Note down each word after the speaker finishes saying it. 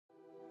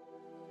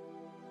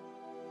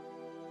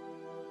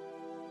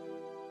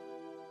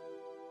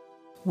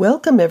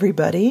Welcome,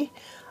 everybody.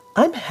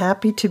 I'm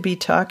happy to be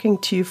talking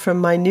to you from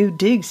my new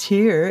digs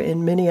here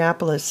in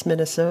Minneapolis,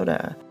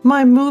 Minnesota.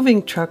 My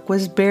moving truck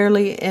was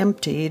barely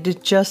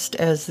emptied just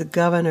as the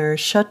governor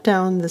shut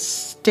down the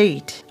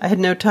state. I had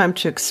no time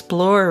to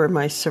explore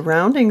my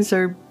surroundings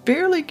or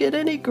barely get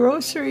any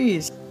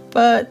groceries.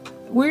 But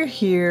we're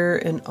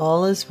here and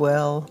all is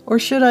well. Or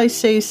should I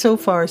say, so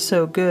far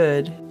so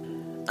good.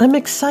 I'm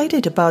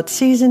excited about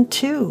Season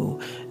 2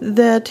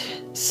 that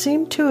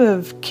seemed to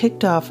have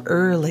kicked off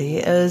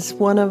early as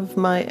one of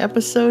my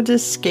episodes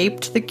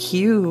escaped the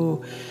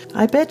queue.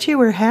 I bet you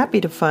were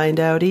happy to find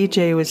out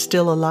EJ was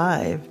still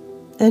alive.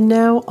 And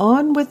now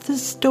on with the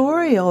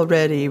story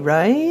already,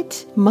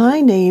 right?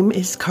 My name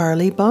is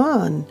Carly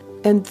Bond,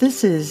 and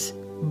this is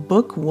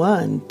Book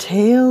 1,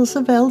 Tales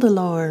of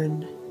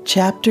Eldalorn,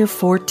 Chapter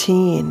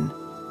 14,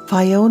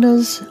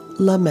 Fionna's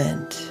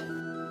Lament.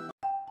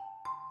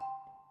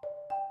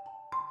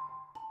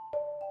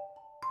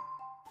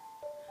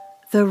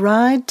 The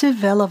ride to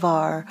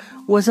Velavar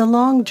was a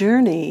long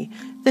journey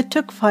that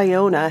took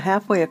Fionna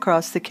halfway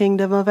across the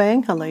kingdom of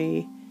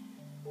Angeli.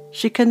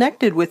 She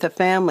connected with a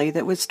family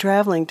that was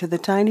traveling to the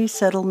tiny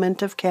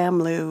settlement of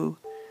Kamlu.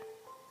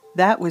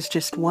 That was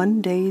just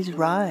one day's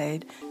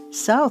ride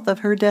south of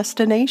her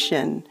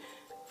destination.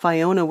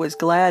 Fionna was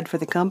glad for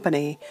the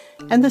company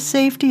and the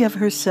safety of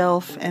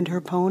herself and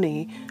her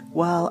pony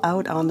while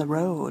out on the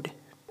road.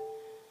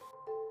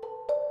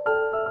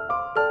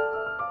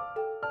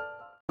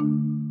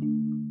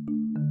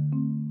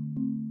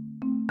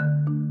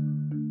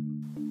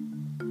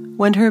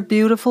 When her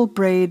beautiful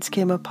braids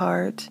came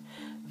apart,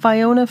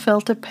 Fionna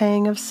felt a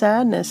pang of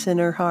sadness in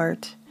her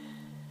heart.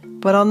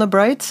 But on the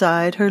bright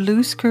side, her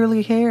loose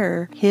curly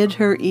hair hid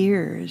her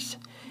ears.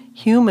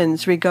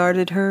 Humans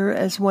regarded her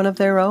as one of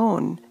their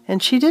own,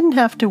 and she didn't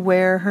have to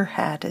wear her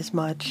hat as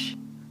much.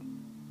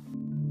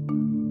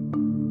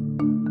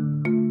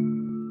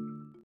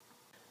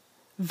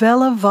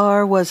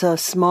 Velavar was a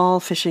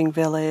small fishing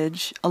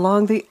village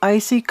along the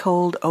icy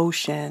cold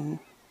ocean.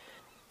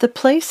 The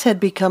place had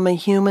become a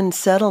human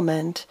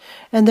settlement,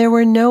 and there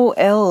were no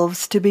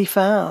elves to be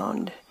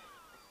found.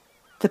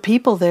 The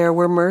people there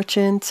were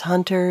merchants,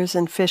 hunters,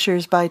 and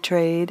fishers by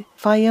trade.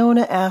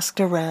 Fionna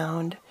asked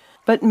around,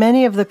 but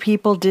many of the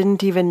people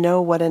didn't even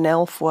know what an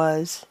elf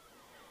was.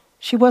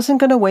 She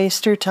wasn't going to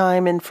waste her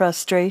time in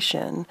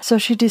frustration, so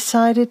she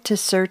decided to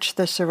search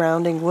the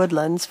surrounding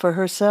woodlands for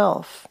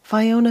herself.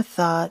 Fionna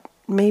thought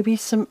maybe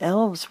some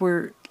elves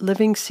were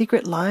living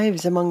secret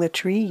lives among the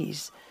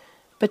trees,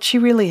 but she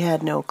really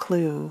had no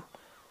clue.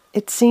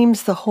 It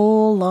seems the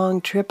whole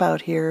long trip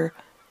out here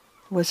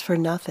was for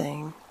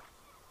nothing.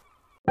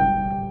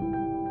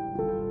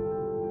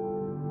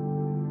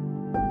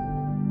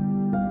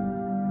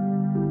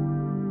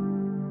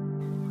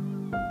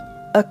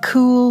 A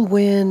cool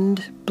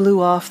wind blew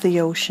off the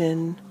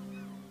ocean,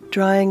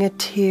 drying a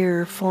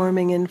tear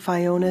forming in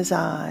Fiona's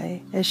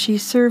eye as she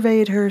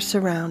surveyed her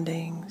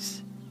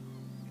surroundings.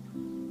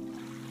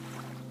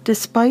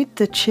 Despite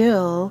the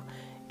chill,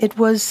 it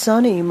was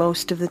sunny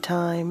most of the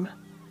time.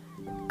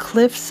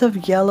 Cliffs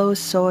of yellow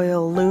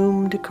soil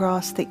loomed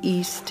across the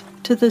east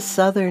to the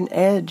southern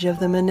edge of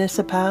the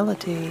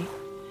municipality.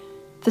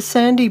 The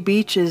sandy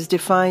beaches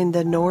defined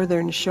the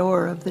northern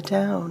shore of the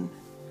town.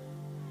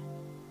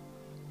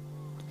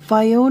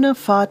 Fionna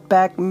fought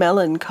back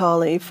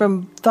melancholy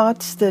from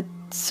thoughts that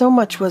so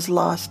much was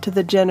lost to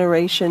the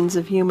generations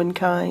of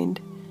humankind.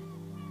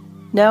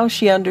 Now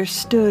she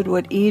understood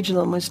what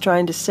Ejlum was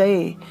trying to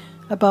say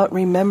about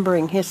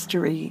remembering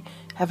history,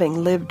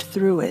 having lived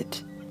through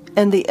it,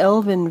 and the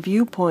elven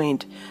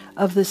viewpoint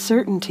of the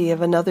certainty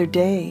of another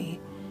day.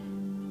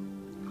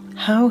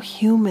 How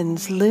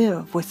humans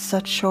live with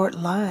such short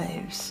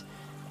lives,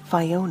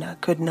 Fionna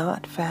could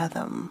not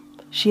fathom.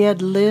 She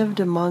had lived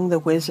among the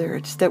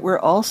wizards that were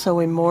also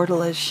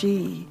immortal as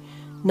she.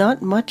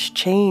 Not much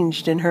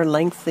changed in her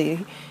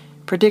lengthy,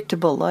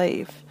 predictable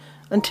life,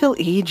 until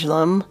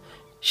Ejlum.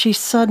 She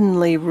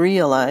suddenly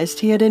realized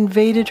he had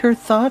invaded her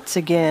thoughts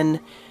again.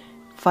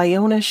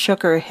 Fionna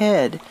shook her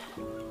head,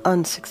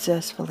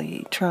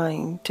 unsuccessfully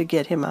trying to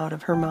get him out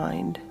of her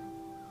mind.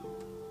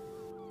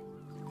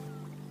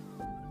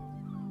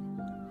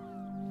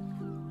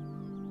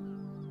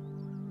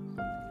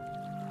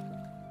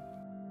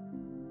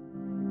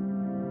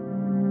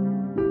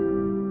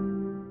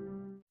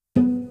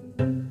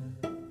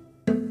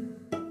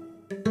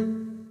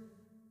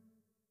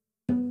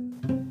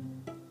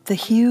 The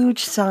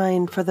huge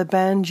sign for the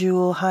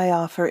Banjul High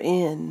Offer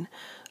Inn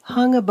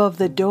hung above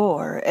the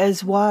door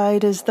as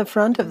wide as the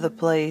front of the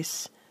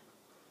place.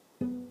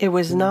 It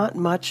was not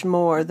much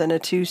more than a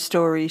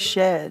 2-story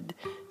shed,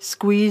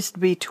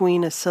 squeezed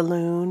between a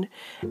saloon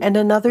and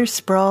another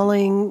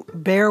sprawling,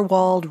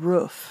 bare-walled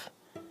roof.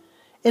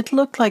 It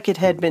looked like it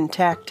had been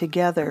tacked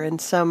together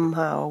and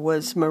somehow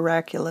was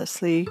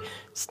miraculously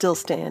still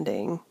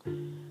standing.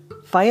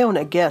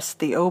 Fionna guessed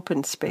the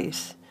open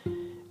space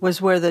was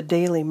where the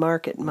daily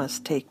market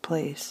must take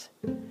place.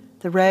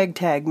 The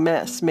ragtag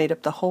mess made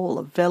up the whole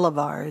of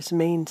Velavar's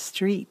main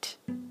street.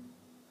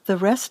 The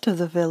rest of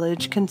the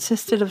village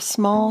consisted of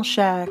small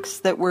shacks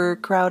that were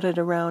crowded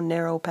around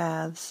narrow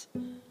paths.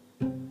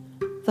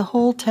 The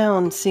whole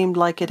town seemed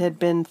like it had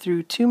been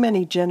through too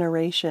many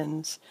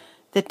generations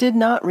that did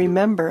not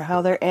remember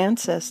how their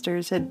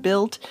ancestors had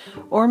built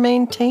or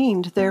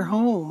maintained their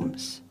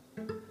homes.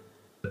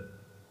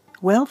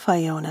 "Well,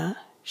 Fionna,"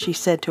 she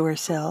said to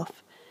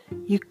herself,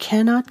 "you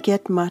cannot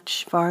get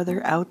much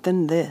farther out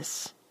than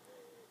this."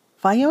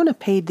 Fionna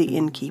paid the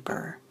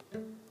innkeeper.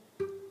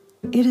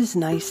 "It is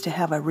nice to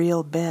have a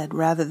real bed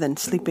rather than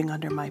sleeping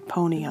under my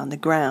pony on the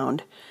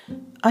ground.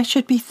 I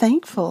should be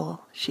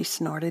thankful," she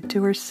snorted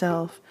to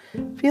herself,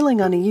 feeling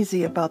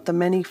uneasy about the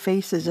many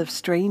faces of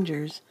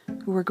strangers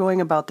who were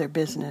going about their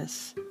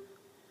business.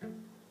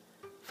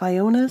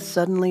 Fionna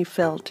suddenly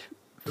felt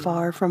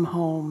far from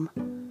home,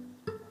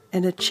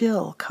 and a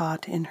chill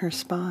caught in her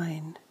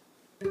spine.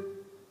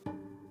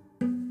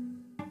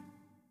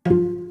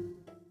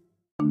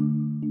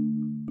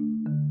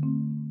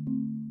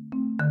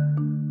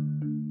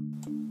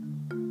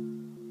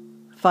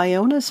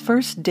 Fiona's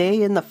first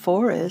day in the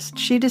forest,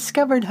 she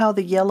discovered how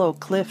the yellow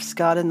cliffs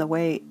got in the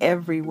way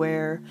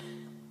everywhere.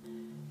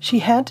 She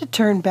had to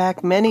turn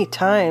back many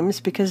times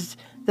because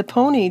the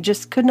pony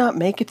just could not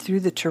make it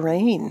through the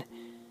terrain.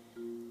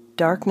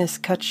 Darkness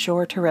cut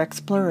short her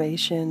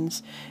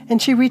explorations,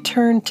 and she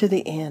returned to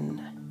the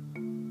inn.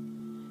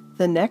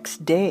 The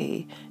next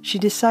day, she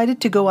decided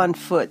to go on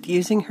foot,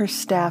 using her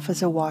staff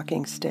as a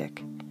walking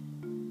stick.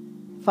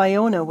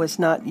 Fionna was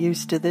not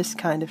used to this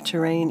kind of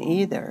terrain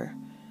either.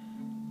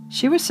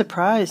 She was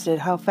surprised at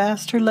how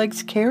fast her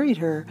legs carried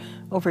her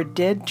over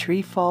dead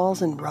tree falls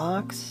and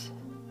rocks.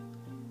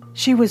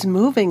 She was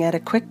moving at a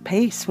quick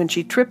pace when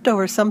she tripped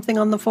over something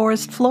on the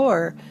forest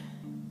floor.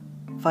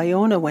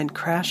 Fionna went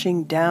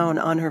crashing down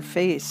on her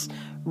face,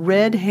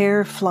 red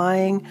hair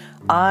flying,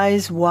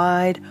 eyes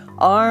wide,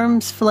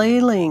 arms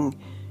flailing.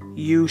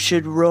 "You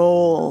should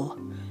roll."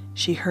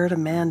 She heard a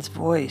man's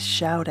voice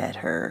shout at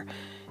her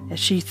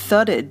as she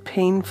thudded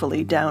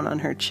painfully down on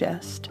her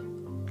chest.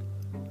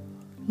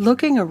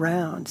 Looking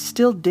around,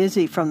 still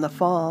dizzy from the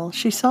fall,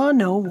 she saw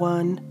no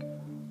one.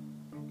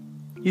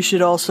 "You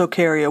should also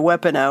carry a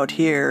weapon out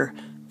here,"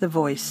 the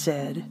voice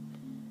said.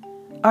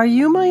 "Are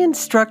you my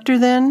instructor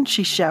then?"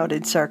 she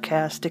shouted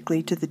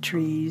sarcastically to the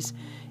trees.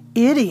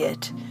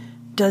 "Idiot!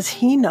 Does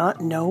he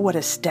not know what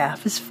a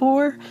staff is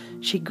for?"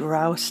 she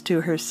groused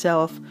to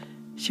herself.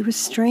 She was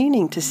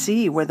straining to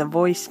see where the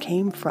voice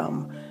came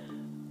from,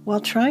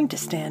 while trying to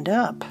stand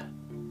up.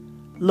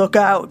 "Look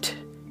out!"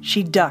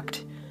 She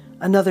ducked.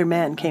 Another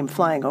man came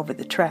flying over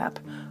the trap,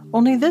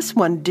 only this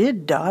one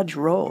did dodge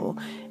roll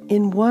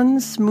in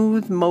one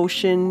smooth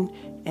motion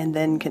and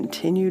then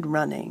continued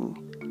running.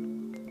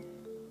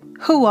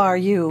 "Who are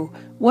you?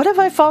 What have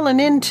I fallen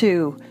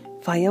into?"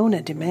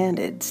 Fionna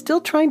demanded,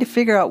 still trying to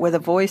figure out where the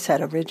voice had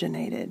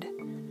originated.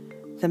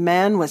 The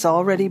man was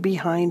already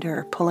behind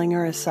her, pulling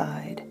her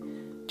aside.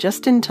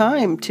 Just in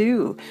time,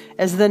 too,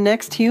 as the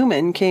next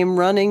human came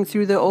running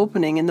through the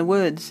opening in the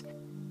woods.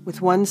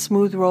 With one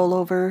smooth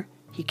rollover,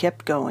 he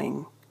kept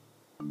going.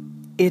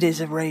 "It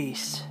is a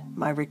race.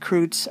 My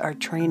recruits are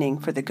training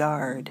for the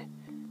guard."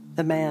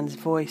 The man's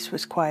voice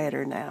was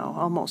quieter now,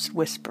 almost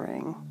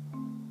whispering.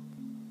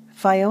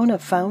 Fionna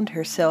found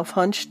herself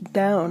hunched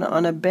down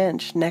on a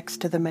bench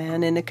next to the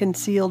man in a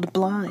concealed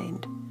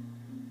blind.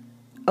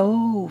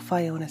 "Oh,"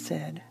 Fionna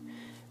said,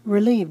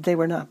 relieved they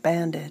were not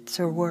bandits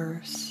or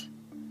worse.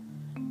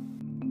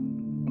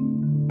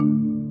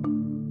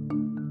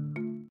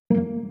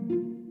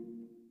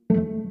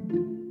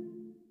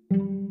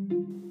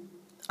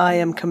 "I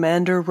am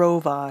Commander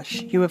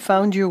Rovash. You have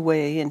found your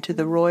way into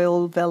the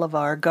Royal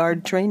Velavar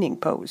Guard training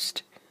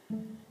post.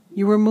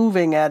 You were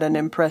moving at an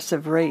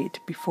impressive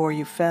rate before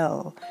you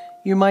fell.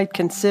 You might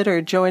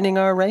consider joining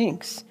our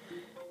ranks.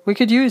 We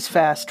could use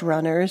fast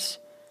runners."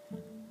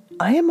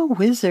 "I am a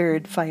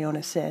wizard,"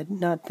 Fionna said,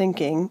 not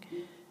thinking,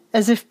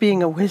 as if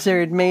being a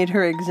wizard made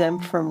her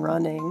exempt from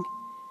running.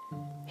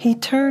 He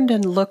turned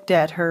and looked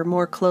at her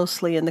more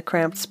closely in the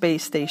cramped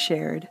space they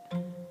shared.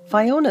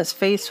 Fiona's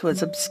face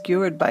was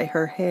obscured by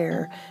her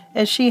hair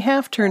as she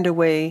half turned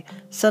away,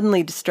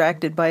 suddenly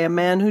distracted by a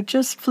man who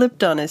just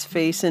flipped on his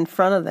face in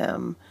front of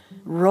them.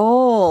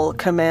 "Roll,"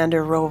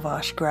 Commander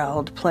Rovash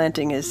growled,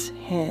 planting his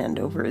hand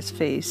over his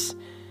face.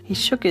 He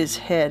shook his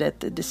head at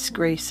the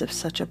disgrace of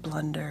such a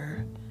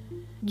blunder.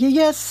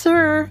 "Yes,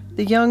 sir,"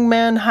 the young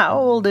man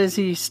howled as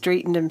he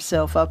straightened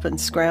himself up and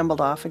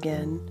scrambled off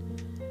again.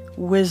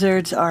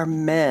 "Wizards are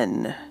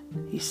men,"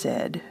 he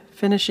said,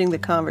 finishing the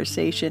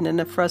conversation in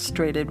a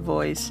frustrated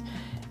voice,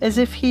 as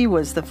if he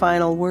was the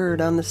final word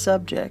on the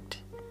subject.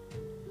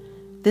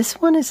 "This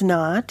one is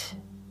not,"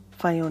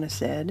 Fionna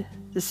said,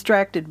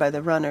 distracted by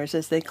the runners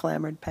as they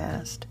clambered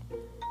past.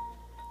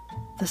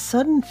 The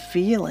sudden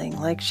feeling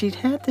like she'd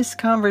had this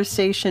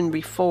conversation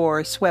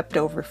before swept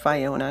over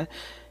Fionna,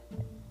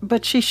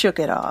 but she shook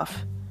it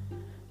off.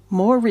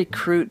 More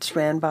recruits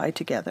ran by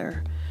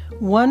together.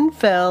 One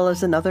fell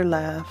as another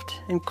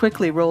laughed and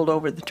quickly rolled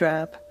over the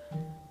trap.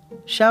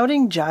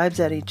 Shouting jibes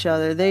at each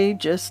other, they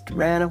just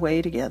ran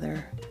away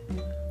together.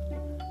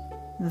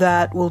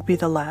 That will be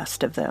the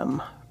last of them,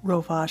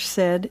 Rovash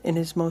said in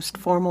his most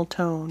formal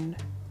tone.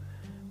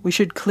 We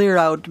should clear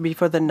out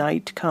before the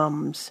night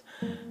comes.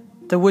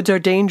 The woods are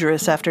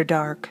dangerous after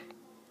dark.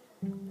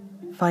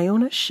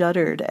 Fionna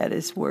shuddered at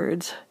his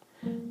words.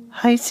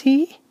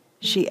 Heisey?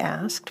 She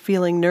asked,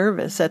 feeling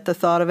nervous at the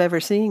thought of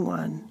ever seeing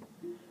one.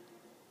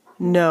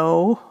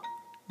 No,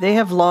 they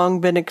have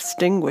long been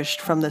extinguished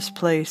from this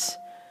place.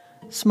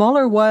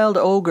 Smaller wild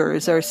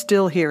ogres are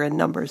still here in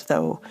numbers,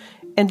 though,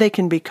 and they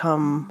can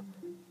become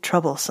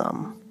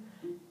troublesome.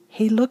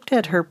 He looked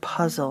at her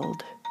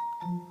puzzled.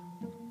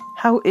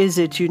 How is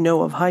it you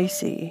know of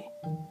Heisey?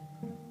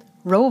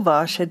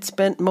 Rovash had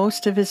spent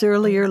most of his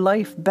earlier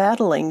life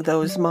battling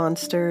those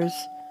monsters.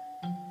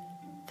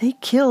 They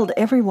killed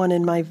everyone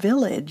in my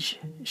village,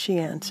 she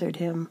answered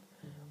him.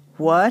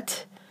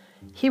 What?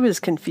 He was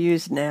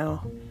confused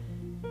now.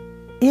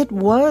 It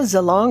was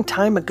a long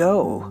time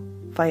ago,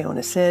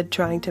 Fionna said,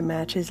 trying to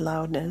match his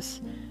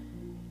loudness.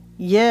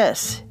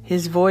 Yes,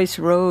 his voice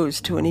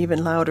rose to an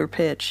even louder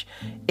pitch.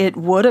 It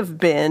would have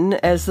been,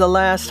 as the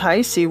last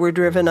Heisey were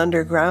driven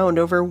underground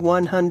over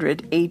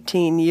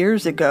 118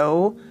 years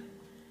ago.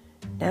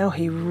 Now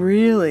he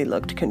really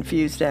looked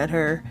confused at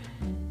her.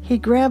 He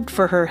grabbed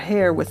for her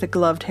hair with a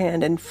gloved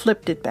hand and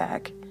flipped it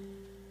back.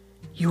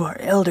 You are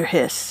Elder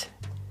Hiss.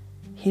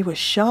 He was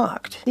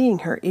shocked, seeing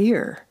her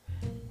ear.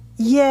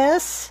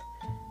 Yes?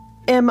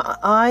 Am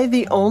I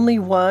the only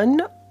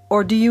one,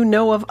 or do you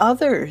know of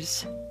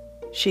others?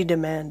 She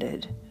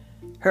demanded.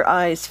 Her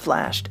eyes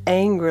flashed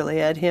angrily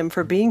at him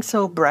for being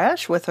so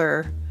brash with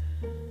her.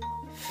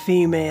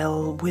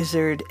 Female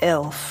wizard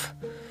elf.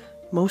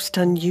 Most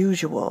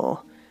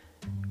unusual.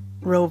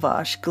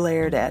 Rovash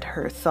glared at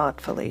her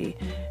thoughtfully,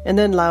 and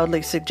then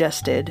loudly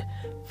suggested,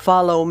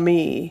 Follow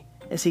me,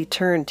 as he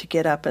turned to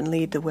get up and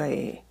lead the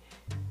way.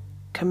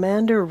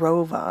 Commander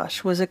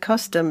Rovash was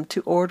accustomed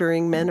to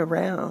ordering men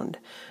around,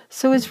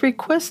 so his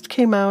request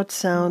came out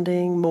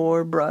sounding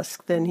more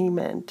brusque than he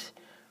meant.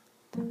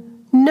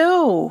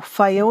 No,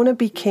 Fionna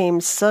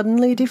became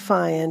suddenly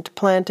defiant,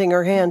 planting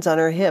her hands on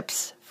her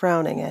hips,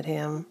 frowning at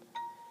him.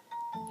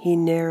 He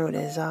narrowed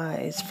his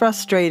eyes,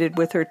 frustrated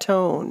with her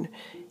tone.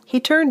 He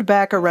turned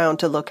back around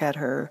to look at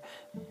her.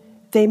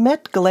 They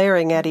met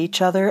glaring at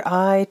each other,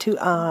 eye to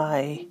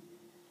eye.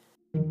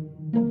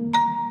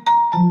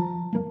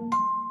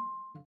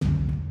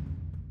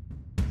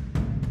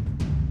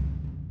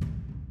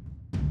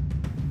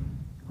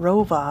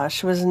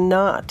 Rovash was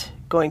not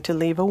going to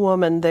leave a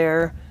woman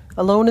there,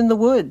 alone in the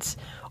woods,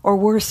 or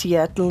worse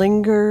yet,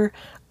 linger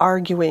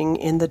arguing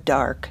in the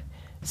dark.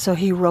 So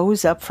he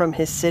rose up from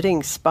his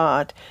sitting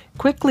spot,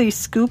 quickly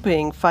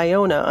scooping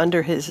Fionna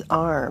under his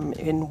arm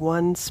in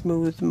one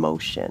smooth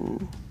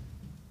motion.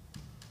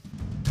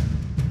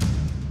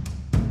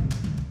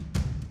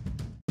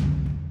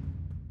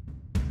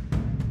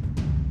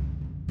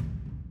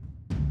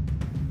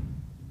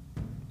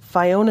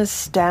 Fiona's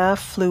staff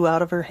flew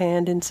out of her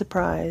hand in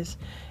surprise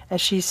as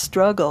she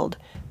struggled,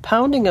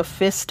 pounding a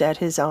fist at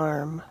his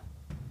arm.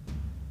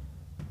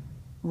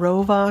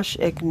 Rovash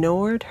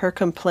ignored her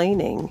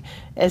complaining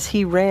as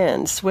he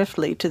ran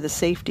swiftly to the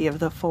safety of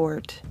the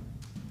fort.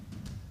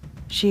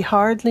 She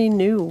hardly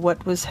knew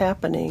what was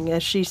happening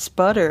as she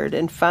sputtered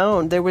and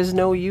found there was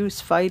no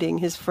use fighting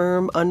his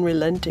firm,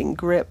 unrelenting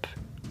grip.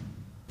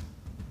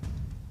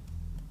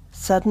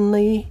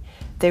 Suddenly,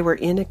 they were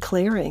in a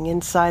clearing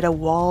inside a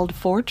walled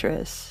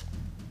fortress.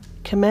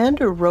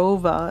 Commander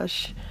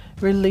Rovash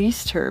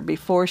released her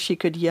before she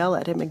could yell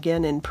at him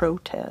again in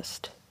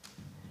protest.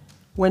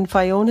 When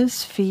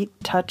Fiona's feet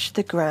touched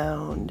the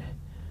ground,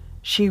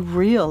 she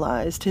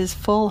realized his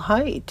full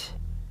height.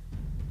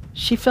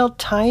 She felt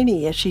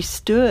tiny as she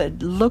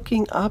stood,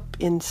 looking up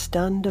in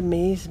stunned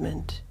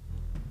amazement.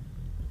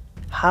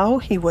 How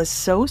he was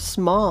so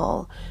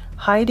small,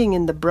 hiding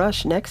in the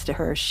brush next to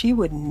her, she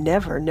would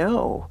never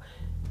know.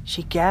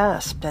 She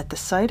gasped at the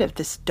sight of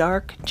this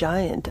dark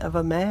giant of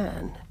a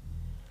man.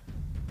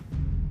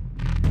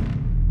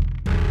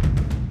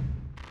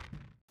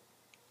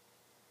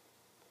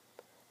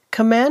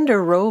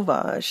 Commander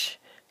Rovash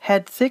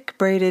had thick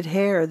braided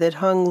hair that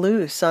hung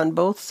loose on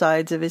both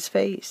sides of his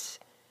face.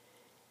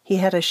 He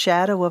had a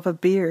shadow of a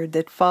beard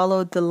that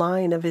followed the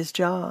line of his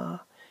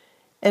jaw,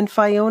 and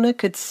Fionna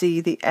could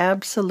see the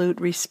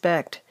absolute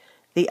respect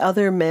the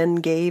other men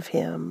gave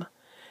him.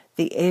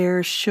 The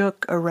air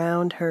shook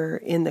around her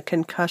in the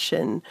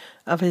concussion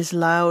of his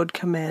loud,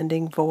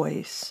 commanding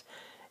voice,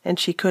 and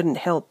she couldn't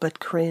help but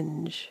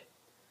cringe.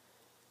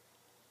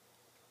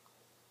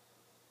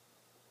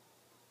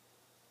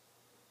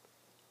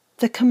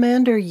 The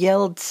commander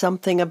yelled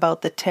something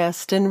about the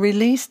test and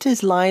released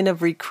his line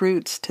of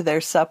recruits to their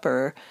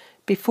supper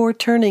before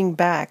turning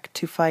back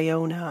to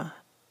Fionna.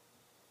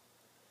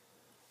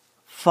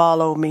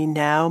 Follow me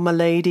now,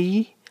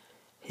 milady.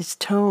 His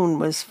tone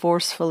was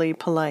forcefully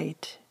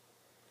polite.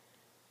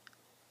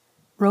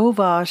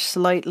 Rovash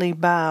slightly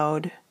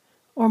bowed,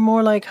 or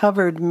more like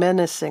hovered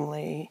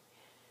menacingly.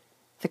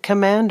 The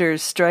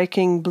commander's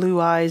striking blue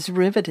eyes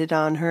riveted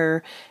on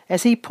her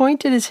as he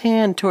pointed his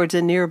hand towards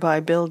a nearby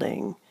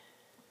building.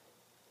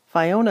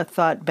 Fionna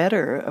thought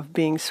better of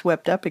being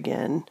swept up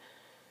again,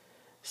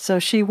 so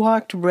she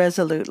walked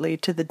resolutely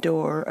to the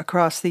door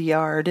across the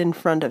yard in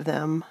front of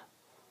them.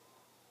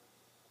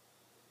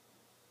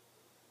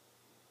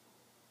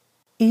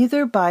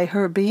 Either by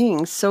her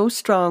being so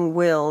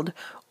strong-willed,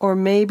 or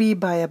maybe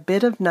by a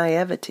bit of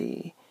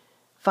naivety,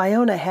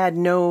 Fionna had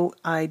no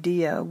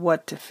idea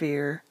what to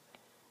fear.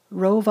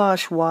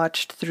 Rovash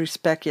watched through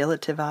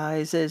speculative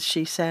eyes as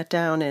she sat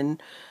down in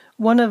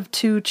one of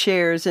 2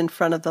 chairs in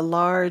front of the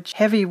large,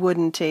 heavy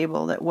wooden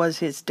table that was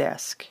his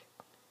desk.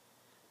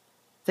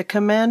 The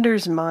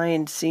commander's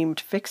mind seemed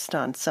fixed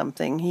on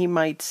something he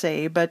might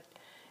say, but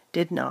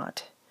did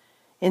not.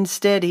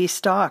 Instead, he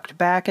stalked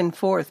back and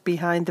forth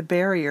behind the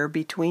barrier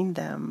between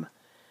them.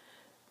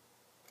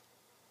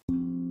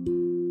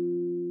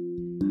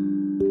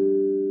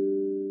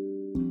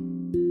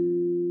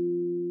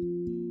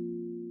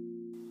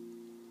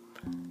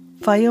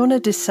 Fionna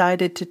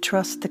decided to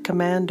trust the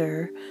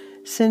commander,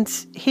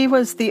 since he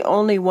was the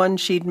only one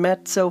she'd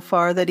met so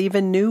far that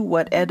even knew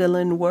what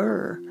Edelin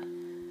were.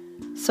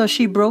 So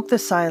she broke the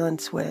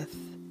silence with,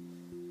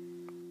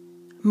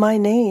 "My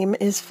name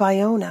is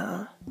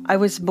Fionna. I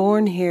was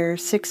born here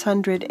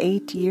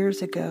 608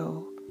 years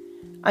ago.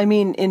 I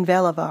mean, in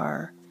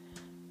Velavar."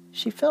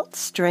 She felt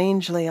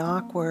strangely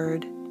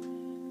awkward.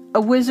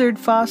 "A wizard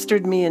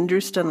fostered me in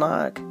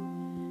Drustanlag.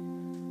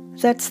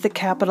 That's the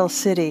capital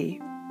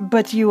city,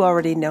 but you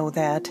already know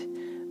that.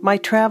 My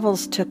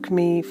travels took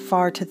me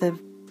far to the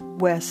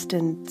west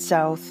and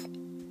south."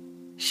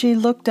 She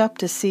looked up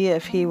to see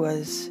if he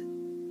was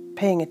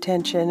paying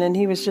attention, and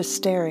he was just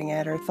staring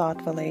at her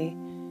thoughtfully.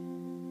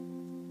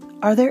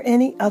 "Are there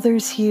any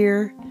others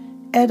here?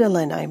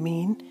 Edelin, I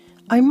mean.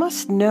 I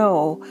must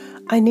know.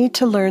 I need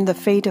to learn the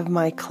fate of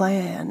my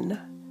clan."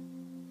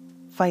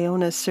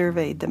 Fionna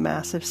surveyed the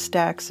massive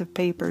stacks of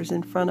papers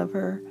in front of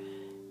her,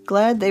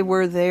 glad they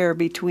were there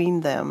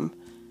between them.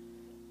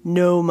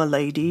 "No,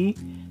 milady.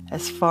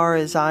 As far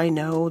as I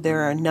know,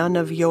 there are none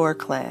of your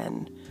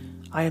clan.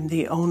 I am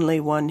the only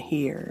one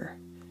here."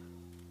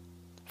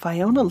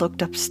 Fionna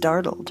looked up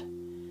startled.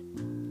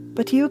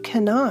 "But you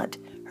cannot."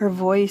 Her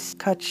voice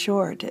cut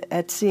short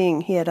at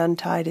seeing he had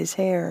untied his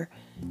hair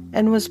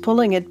and was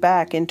pulling it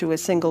back into a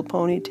single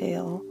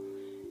ponytail,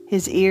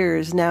 his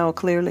ears now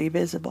clearly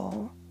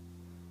visible.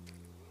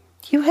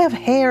 "You have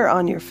hair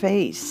on your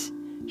face,"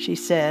 she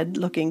said,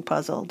 looking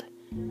puzzled.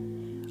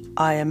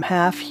 "I am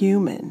half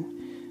human.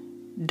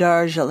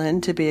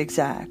 Darjeeling, to be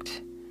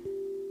exact."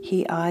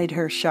 He eyed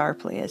her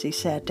sharply as he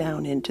sat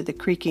down into the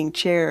creaking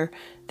chair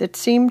that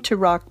seemed to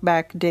rock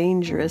back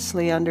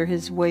dangerously under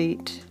his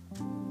weight.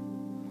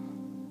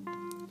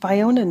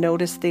 Fionna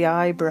noticed the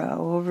eyebrow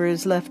over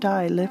his left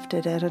eye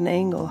lifted at an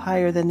angle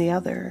higher than the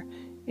other,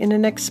 in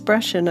an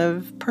expression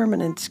of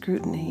permanent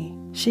scrutiny.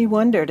 She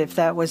wondered if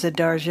that was a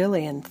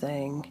Darjeelian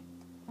thing.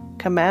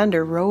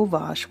 Commander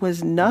Rovash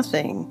was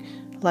nothing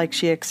like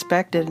she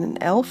expected an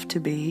elf to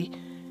be,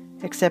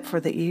 except for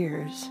the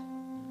ears.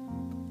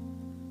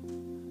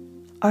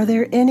 "Are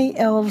there any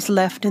elves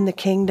left in the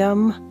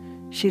kingdom?"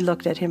 She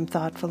looked at him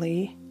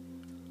thoughtfully.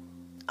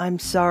 "I'm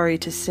sorry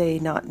to say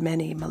not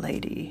many,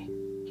 milady,"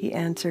 he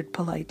answered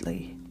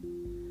politely.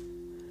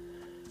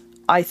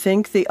 "I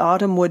think the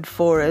Autumnwood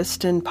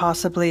Forest and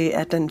possibly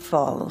Etten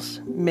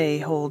Falls may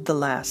hold the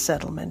last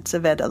settlements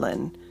of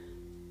Edelin,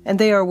 and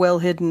they are well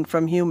hidden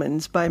from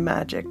humans by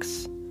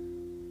magics."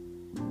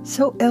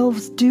 "So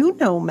elves do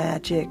know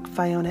magic?"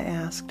 Fionna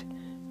asked,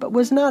 but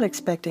was not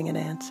expecting an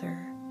answer.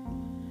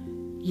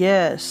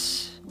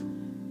 "Yes,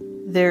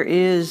 there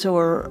is,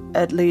 or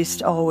at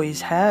least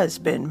always has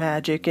been,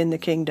 magic in the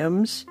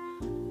kingdoms.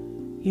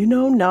 You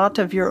know not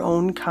of your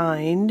own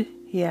kind?"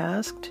 he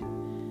asked,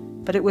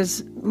 but it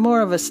was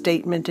more of a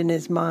statement in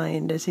his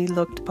mind as he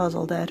looked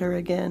puzzled at her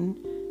again.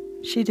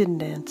 She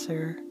didn't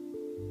answer.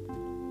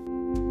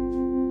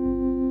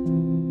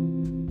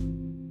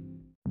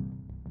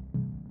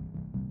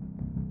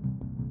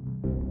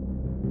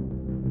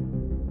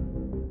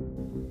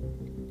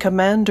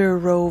 Commander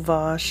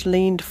Rovash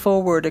leaned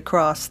forward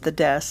across the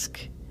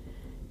desk.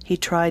 He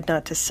tried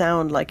not to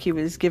sound like he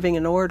was giving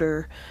an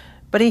order,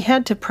 but he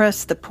had to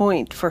press the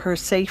point for her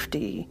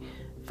safety.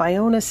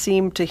 Fionna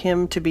seemed to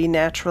him to be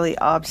naturally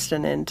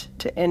obstinate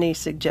to any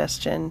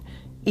suggestion,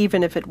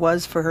 even if it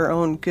was for her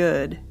own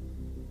good.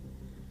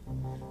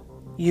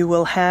 "You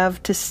will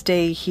have to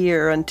stay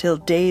here until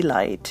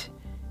daylight,"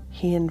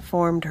 he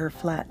informed her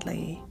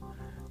flatly.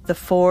 "The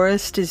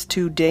forest is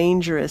too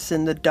dangerous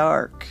in the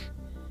dark."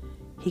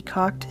 He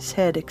cocked his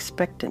head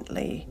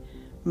expectantly.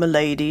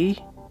 "Milady?"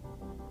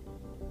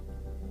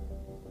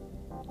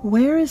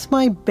 "Where is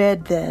my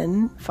bed,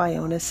 then?"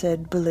 Fionna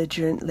said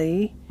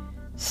belligerently,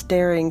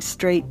 staring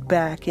straight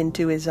back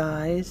into his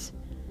eyes.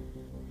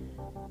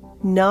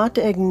 Not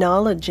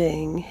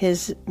acknowledging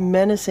his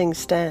menacing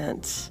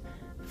stance,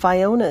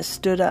 Fionna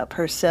stood up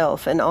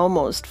herself, and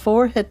almost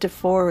forehead to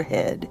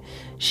forehead,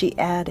 she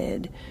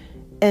added,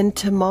 "And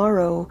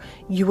tomorrow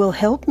you will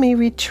help me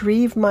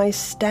retrieve my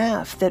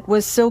staff that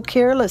was so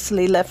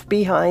carelessly left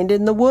behind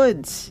in the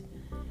woods."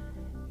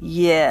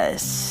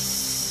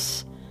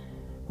 "Yes."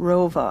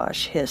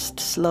 Rovash hissed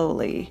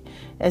slowly,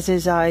 as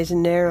his eyes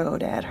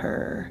narrowed at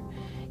her.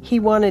 He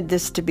wanted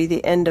this to be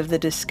the end of the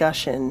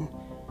discussion.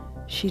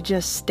 She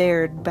just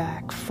stared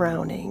back,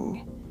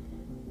 frowning.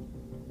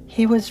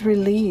 He was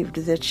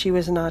relieved that she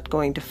was not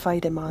going to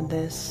fight him on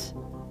this.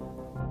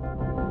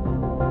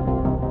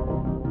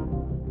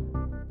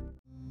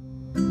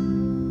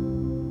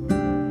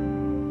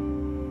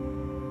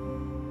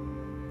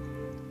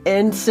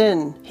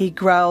 "Ensign," he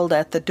growled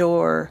at the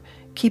door,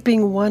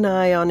 keeping one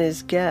eye on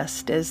his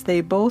guest as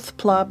they both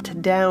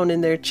plopped down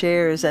in their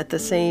chairs at the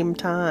same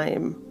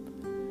time.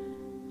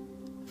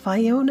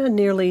 Fionna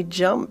nearly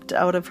jumped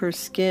out of her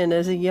skin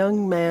as a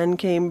young man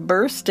came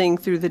bursting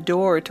through the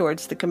door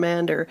towards the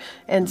commander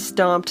and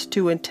stomped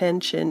to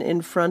attention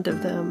in front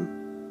of them.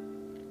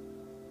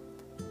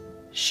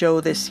 "Show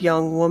this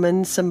young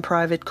woman some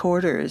private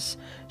quarters.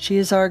 She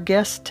is our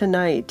guest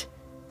tonight.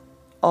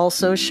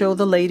 Also show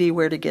the lady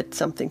where to get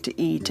something to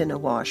eat in a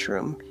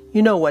washroom.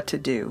 You know what to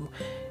do."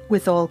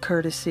 With all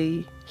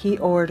courtesy, he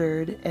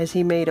ordered as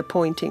he made a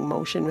pointing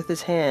motion with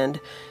his hand,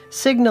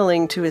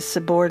 signaling to his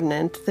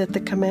subordinate that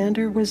the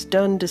commander was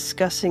done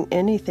discussing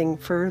anything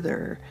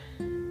further,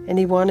 and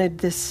he wanted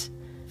this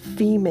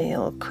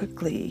female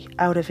quickly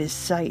out of his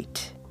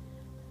sight.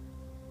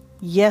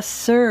 "Yes,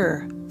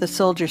 sir," the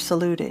soldier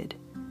saluted.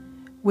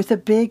 With a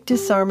big,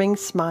 disarming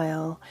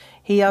smile,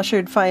 he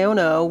ushered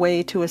Fionna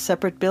away to a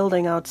separate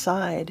building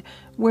outside,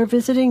 where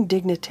visiting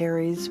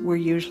dignitaries were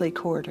usually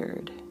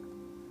quartered.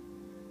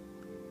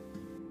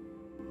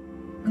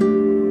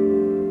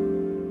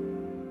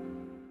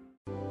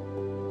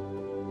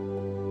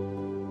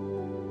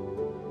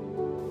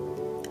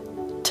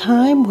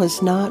 Time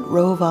was not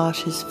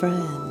Rovash's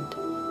friend.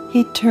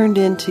 He turned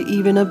into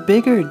even a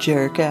bigger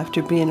jerk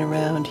after being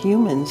around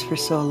humans for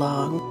so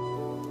long.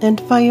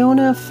 And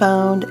Fionna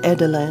found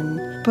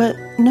Edelin, but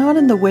not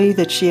in the way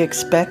that she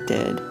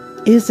expected.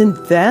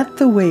 Isn't that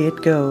the way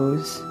it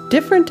goes?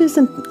 Different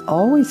isn't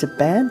always a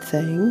bad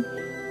thing.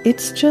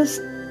 It's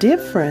just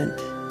different.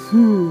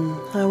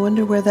 I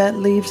wonder where that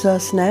leaves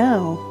us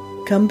now.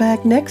 Come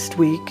back next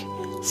week,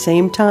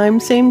 same time,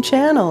 same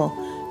channel,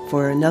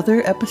 for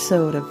another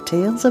episode of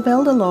Tales of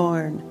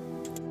Eldalorn.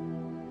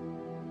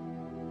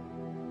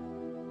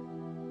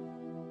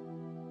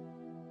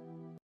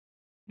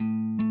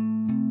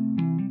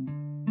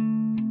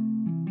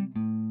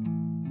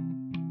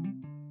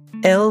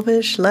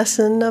 Elvish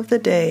Lesson of the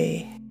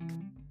Day.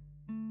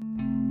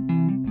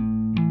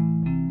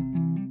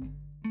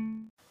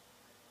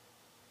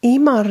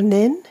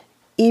 Imarnin,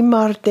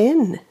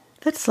 Imardin.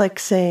 That's like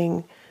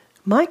saying,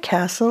 my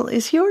castle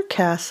is your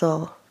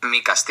castle.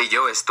 Mi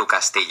castillo es tu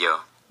castillo.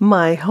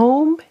 My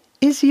home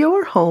is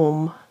your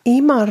home.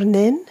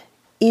 Imarnin,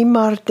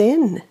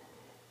 Imardin.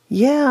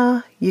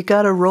 Yeah, you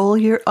gotta roll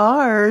your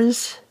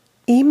R's.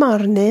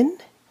 Imarnin,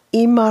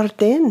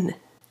 Imardin.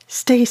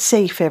 Stay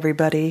safe,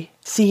 everybody.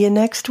 See you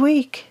next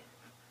week.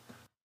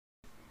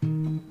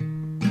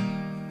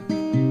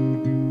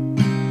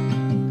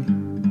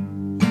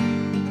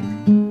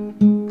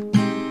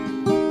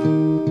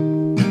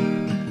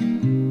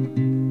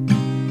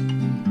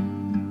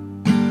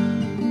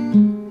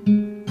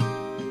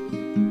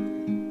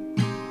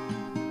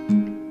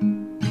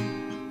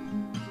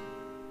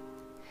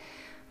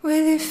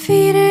 With your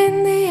feet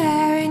in the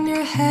air and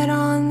your head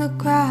on the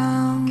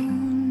ground,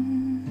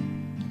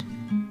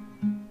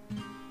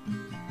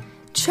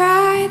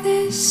 try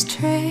this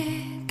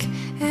trick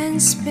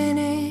and spin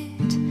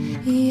it,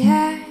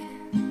 yeah.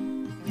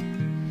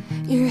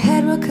 Your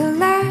head will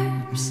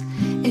collapse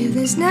if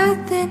there's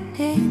nothing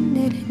in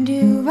it, and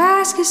you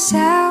ask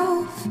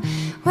yourself,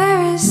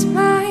 where is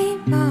my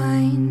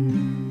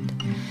mind?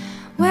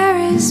 Where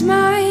is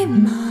my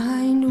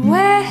mind?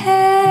 Where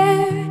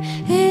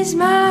is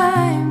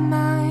my mind?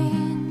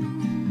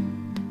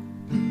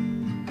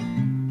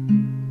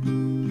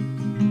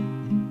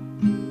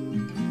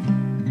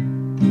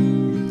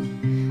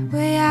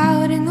 Way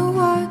out in the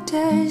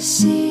water,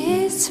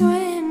 see it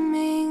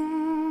swimming.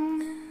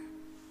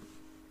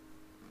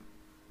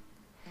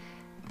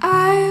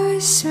 I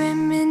was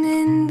swimming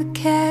in the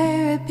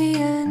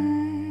Caribbean.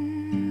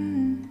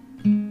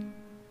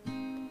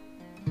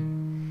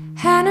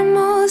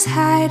 Animals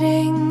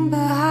hiding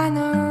behind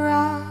the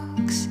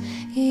rocks,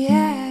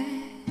 yeah.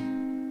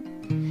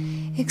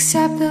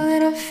 Except the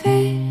little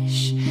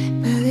fish,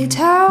 but they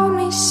told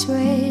me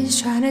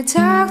swish, trying to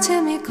talk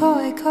to me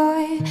coy,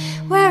 coy.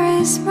 Where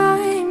is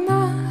my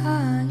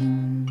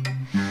mind?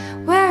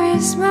 Where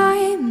is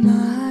my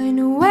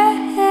mind?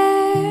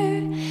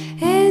 Where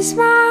is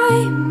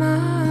my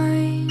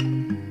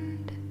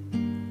mind?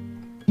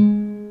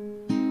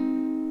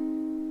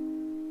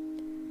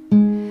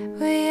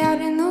 Way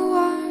out in the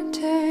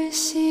water,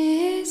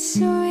 see it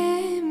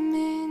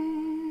swimming.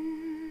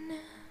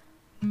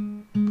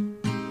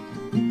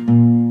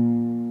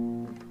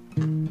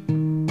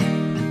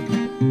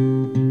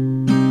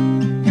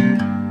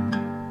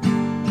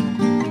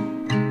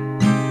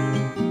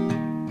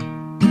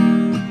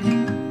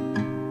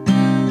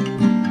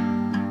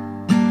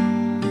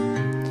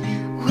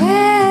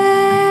 Where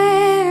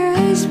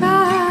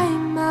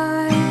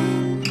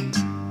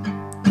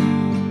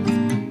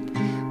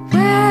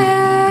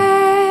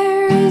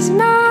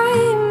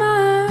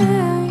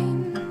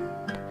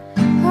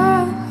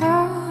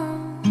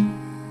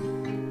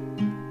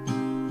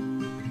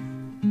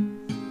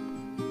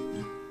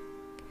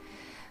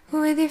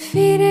with your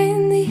feet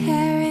in the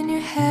air and your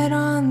head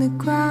on the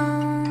ground.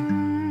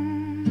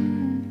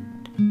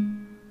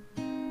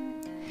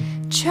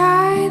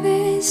 Try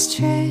this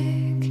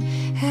trick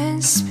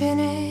and spin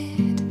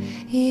it,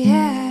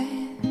 yeah.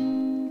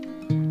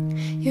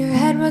 Your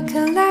head will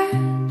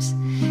collapse,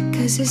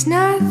 'cause there's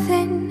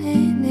nothing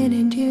in it.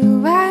 And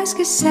you ask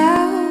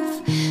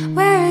yourself,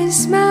 where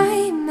is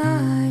my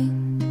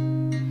mind?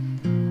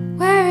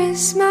 Where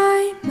is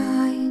my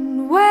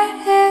mind? Where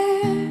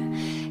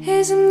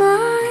is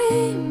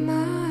my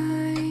mind?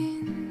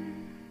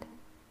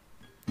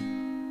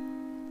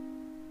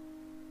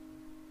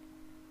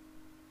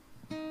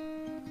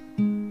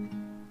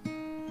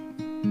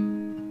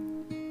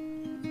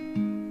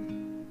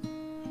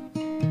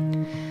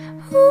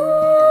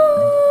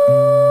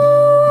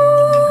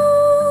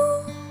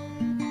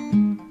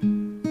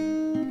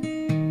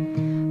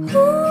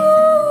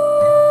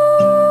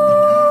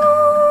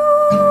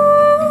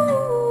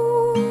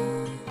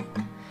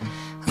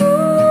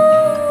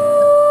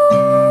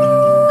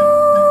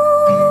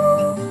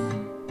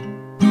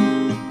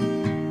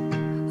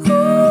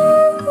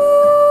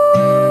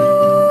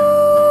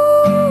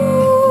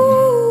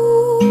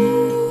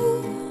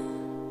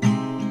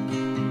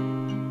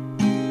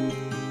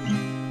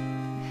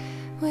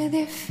 With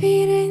your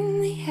feet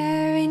in the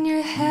air and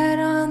your head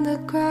on the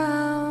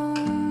ground.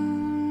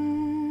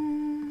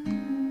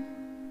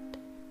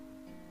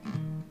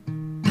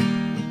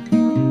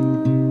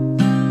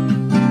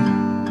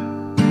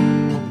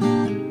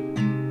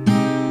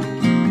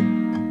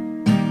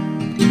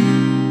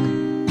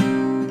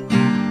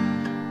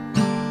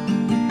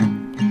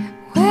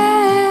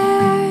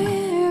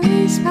 Where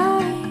is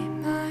my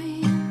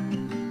mind?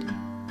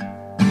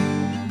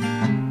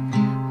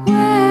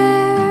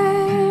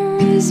 Where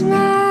is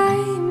my